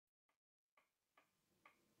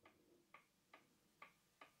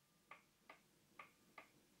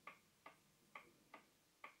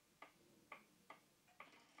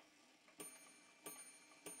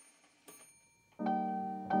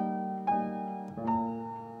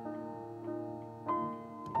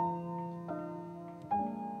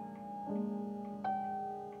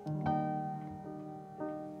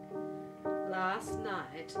last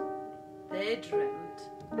night they dreamt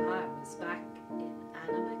I was back in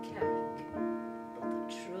Anna-McKerrick, but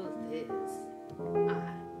the truth is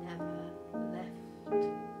I never left.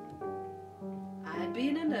 I had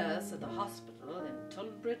been a nurse at the hospital in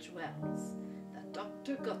Tunbridge Wells that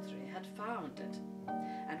Dr. Guthrie had founded,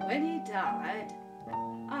 and when he died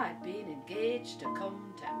I'd been engaged to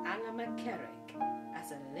come to Anna-McKerrick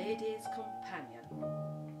as a lady's companion.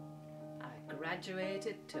 I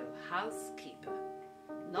graduated to housekeeper.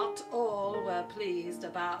 Not all were pleased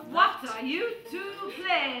about that. What are you two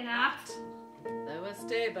playing at? There were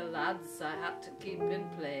stable lads I had to keep in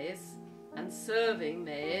place, and serving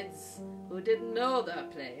maids who didn't know their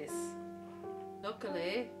place.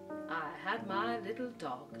 Luckily, I had my little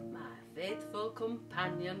dog. My faithful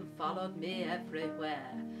companion followed me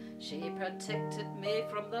everywhere. She protected me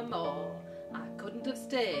from them all. I couldn't have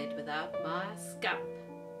stayed without my scamp.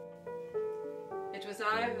 It was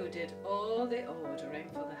I who did all the ordering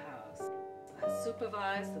for the house. I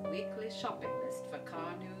supervised the weekly shopping list for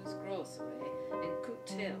Carnew's grocery in Coot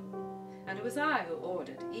Hill, and it was I who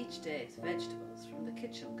ordered each day's vegetables from the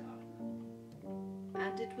kitchen garden.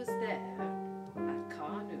 And it was there, at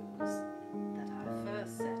Carnew's, that I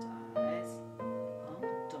first set eyes on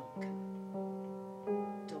Duncan.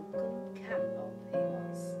 Duncan Campbell he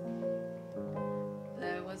was.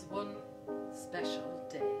 There was one special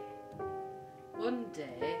day. One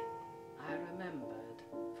day I remembered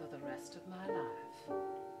for the rest of my life.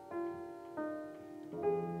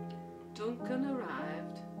 Duncan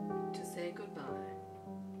arrived to say goodbye.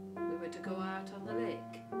 We were to go out on the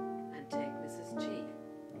lake and take Mrs. G.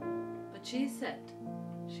 But she said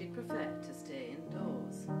she preferred to stay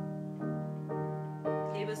indoors.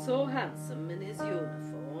 He was so handsome in his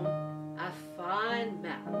uniform, a fine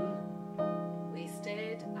man. We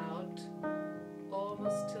stayed out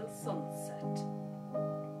almost till sunset.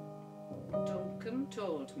 Duncan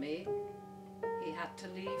told me he had to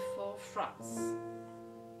leave for France.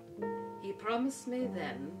 He promised me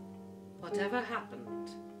then, whatever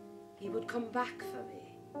happened, he would come back for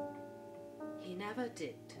me. He never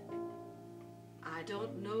did. I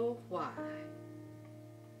don't know why.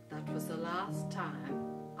 That was the last time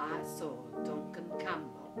I saw Duncan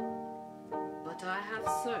Campbell. But I have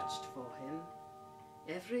searched for him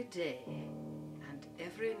every day and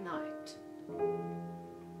every night.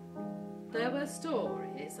 There were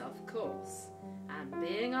stories, of course, and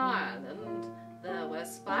being Ireland, there were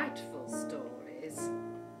spiteful stories.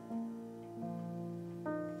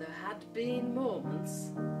 There had been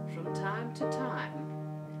moments from time to time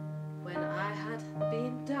when I had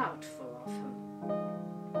been doubtful of him.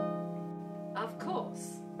 Of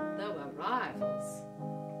course, there were rivals.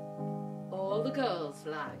 All the girls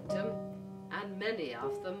liked him, and many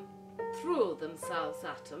of them threw themselves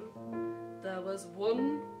at him. There was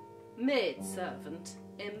one maidservant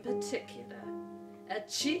in particular, a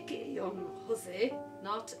cheeky young hussy.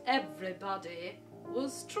 Not everybody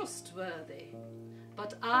was trustworthy,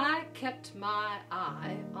 but I kept my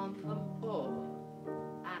eye on them all,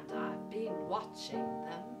 and I've been watching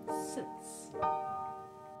them since.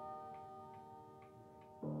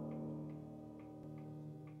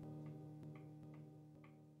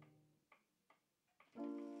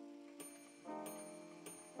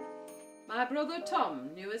 My brother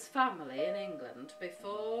Tom knew his family in England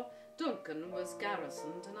before Duncan was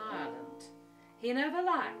garrisoned in Ireland. He never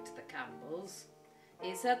liked the Campbells.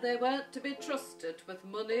 He said they weren't to be trusted with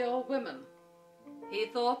money or women. He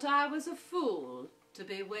thought I was a fool to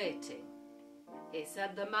be waiting. He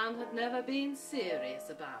said the man had never been serious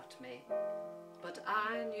about me, but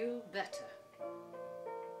I knew better.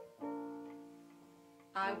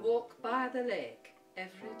 I walk by the lake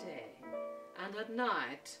every day, and at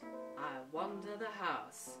night I wander the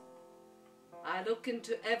house. I look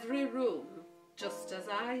into every room just as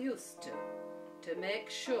I used to make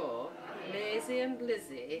sure Maisie and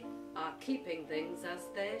Lizzie are keeping things as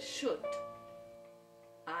they should.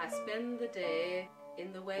 I spend the day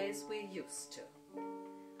in the ways we used to.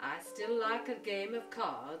 I still like a game of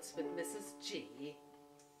cards with Mrs. G.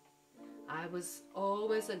 I was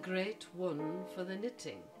always a great one for the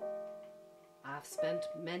knitting. I've spent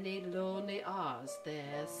many lonely hours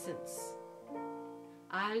there since.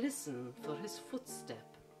 I listen for his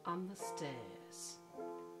footstep on the stairs.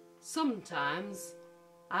 Sometimes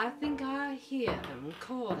I think I hear him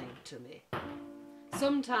calling to me.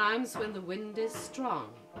 Sometimes when the wind is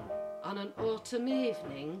strong on an autumn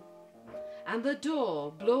evening and the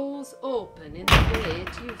door blows open in the way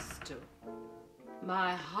it used to,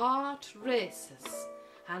 my heart races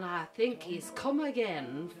and I think he's come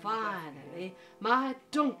again, finally. My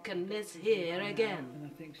Duncan is here again. And I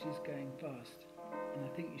think she's going fast. And I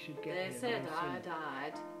think you should get They here said very I soon.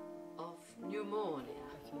 died of pneumonia.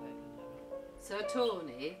 Better late than never. So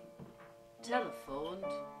Tony telephoned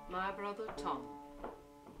my brother Tom.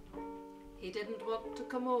 He didn't want to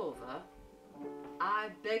come over. I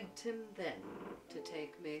begged him then to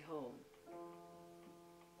take me home.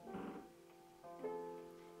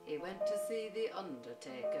 He went to see the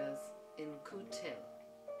undertakers in Cootill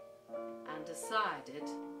and decided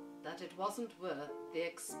that it wasn't worth the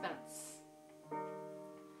expense.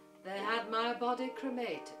 They had my body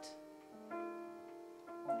cremated.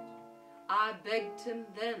 I begged him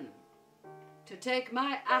then to take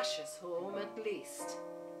my ashes home at least.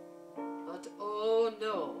 But oh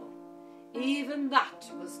no, even that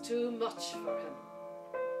was too much for him.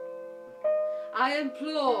 I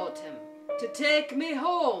implored him to take me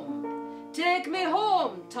home. Take me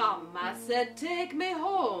home, Tom, I said, take me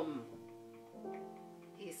home.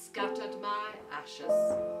 He scattered my ashes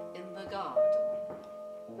in the garden,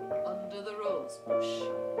 under the rose bush,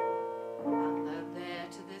 and they're there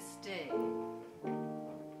to this day.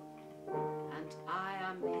 And I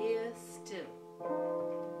am here still,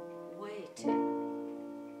 waiting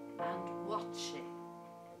and watching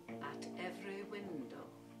at every window.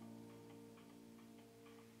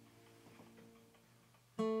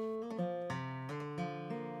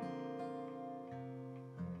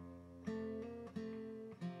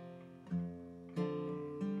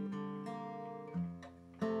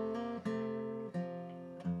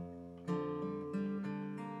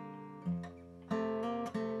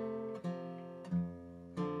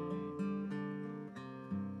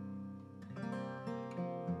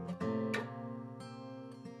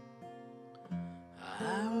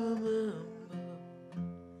 I remember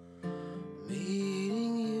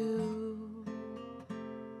meeting you.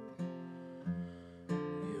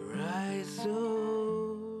 Your eyes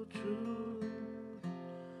so true.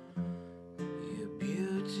 Your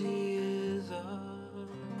beauty is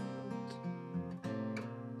art.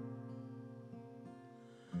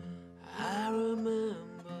 I remember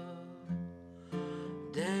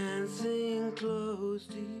dancing close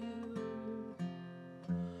to you.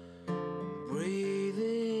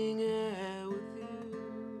 Breathing air with you,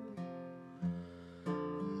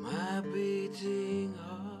 my beating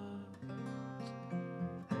heart.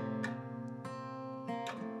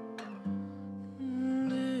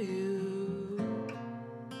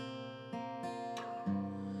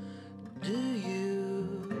 Do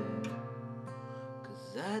you?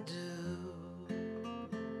 'Cause I do.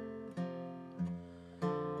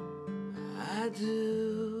 I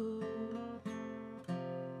do.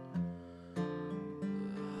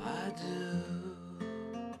 I do.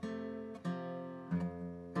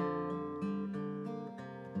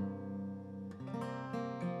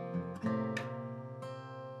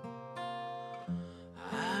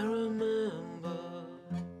 I remember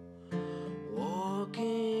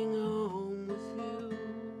walking home with you,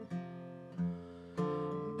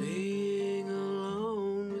 being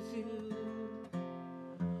alone with you.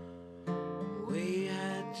 We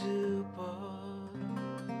had to part.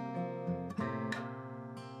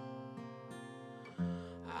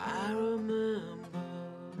 I remember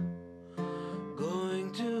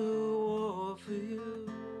going to war for you,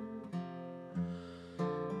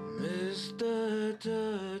 missed a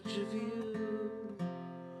touch of you,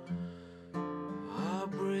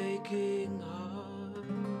 heartbreaking hearts.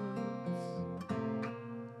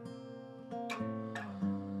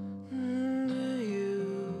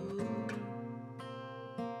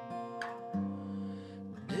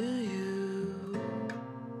 Do you?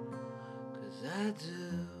 'Cause I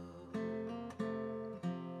do.